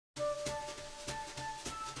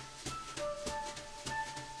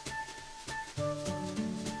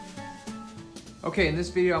Okay, in this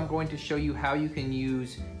video I'm going to show you how you can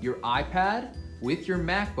use your iPad with your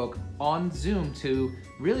MacBook on Zoom to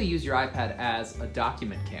really use your iPad as a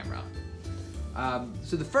document camera.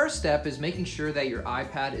 So the first step is making sure that your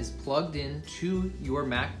iPad is plugged in to your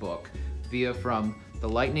MacBook via from the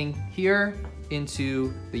Lightning here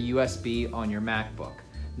into the USB on your MacBook.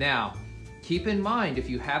 Now, keep in mind, if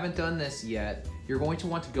you haven't done this yet, you're going to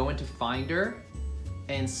want to go into Finder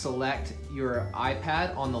and select your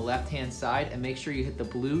iPad on the left-hand side and make sure you hit the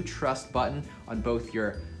blue trust button on both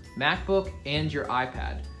your MacBook and your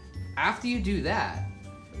iPad. After you do that,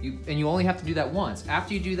 you only have to do that once.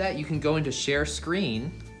 After you do that, you can go into Share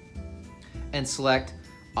Screen and select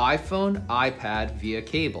iPhone, iPad via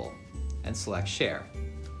cable and select Share.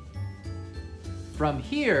 From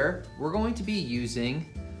here, we're going to be using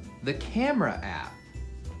the Camera app.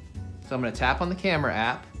 So I'm gonna tap on the Camera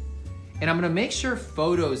app and I'm gonna make sure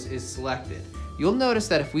Photos is selected. You'll notice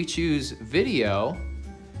that if we choose Video,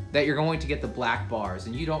 that you're going to get the black bars,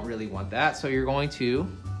 and you don't really want that, so you're going to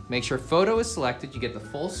make sure Photo is selected, you get the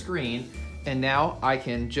full screen, and now I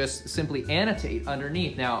can just simply annotate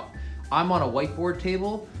underneath. Now, I'm on a whiteboard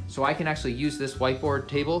table, so I can actually use this whiteboard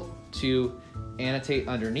table to annotate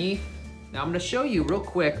underneath. Now I'm gonna show you real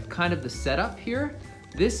quick kind of the setup here.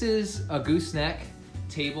 This is a gooseneck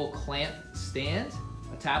table clamp stand,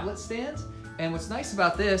 a tablet stand, and what's nice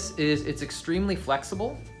about this is it's extremely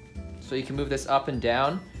flexible, so you can move this up and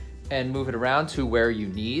down and move it around to where you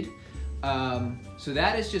need. So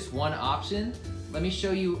that is just one option. Let me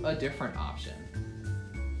show you a different option.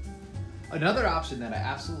 Another option that I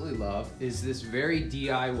absolutely love is this very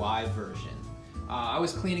DIY version. I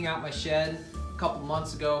was cleaning out my shed a couple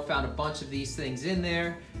months ago, found a bunch of these things in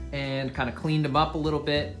there and kind of cleaned them up a little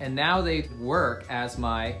bit, and now they work as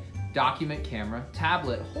my document camera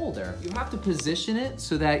tablet holder. You have to position it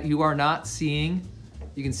so that you are not seeing,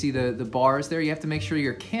 you can see the bars there. You have to make sure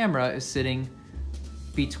your camera is sitting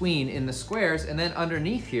between in the squares, and then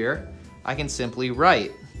underneath here, I can simply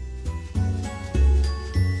write.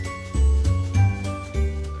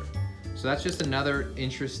 So that's just another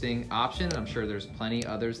interesting option, and I'm sure there's plenty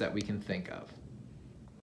others that we can think of.